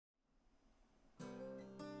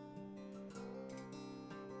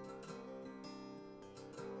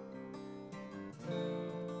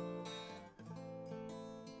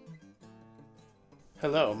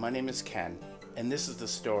Hello, my name is Ken, and this is the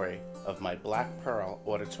story of my Black Pearl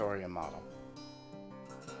Auditorium model.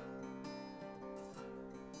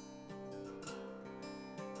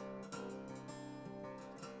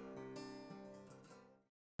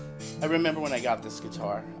 I remember when I got this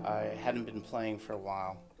guitar. I hadn't been playing for a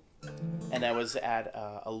while, and I was at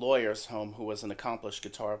a lawyer's home who was an accomplished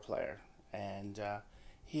guitar player, and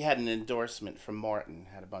he had an endorsement from Martin,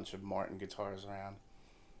 had a bunch of Martin guitars around.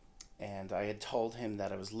 And I had told him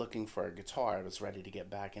that I was looking for a guitar. I was ready to get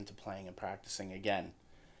back into playing and practicing again.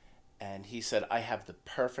 And he said, I have the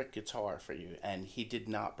perfect guitar for you. And he did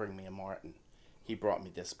not bring me a Martin. He brought me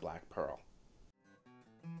this Black Pearl.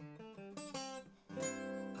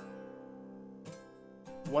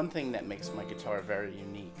 One thing that makes my guitar very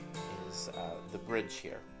unique is the bridge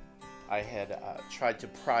here. I had tried to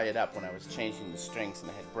pry it up when I was changing the strings and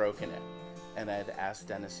I had broken it. And I had asked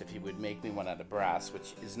Dennis if he would make me one out of brass,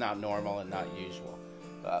 which is not normal and not usual.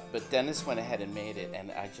 But Dennis went ahead and made it,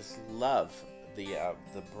 and I just love the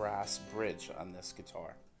brass bridge on this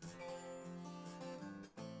guitar.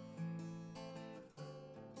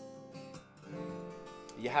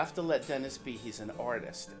 You have to let Dennis be. He's an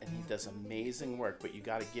artist, and he does amazing work, but you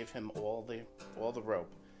got to give him all the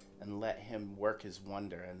rope and let him work his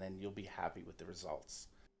wonder, and then you'll be happy with the results.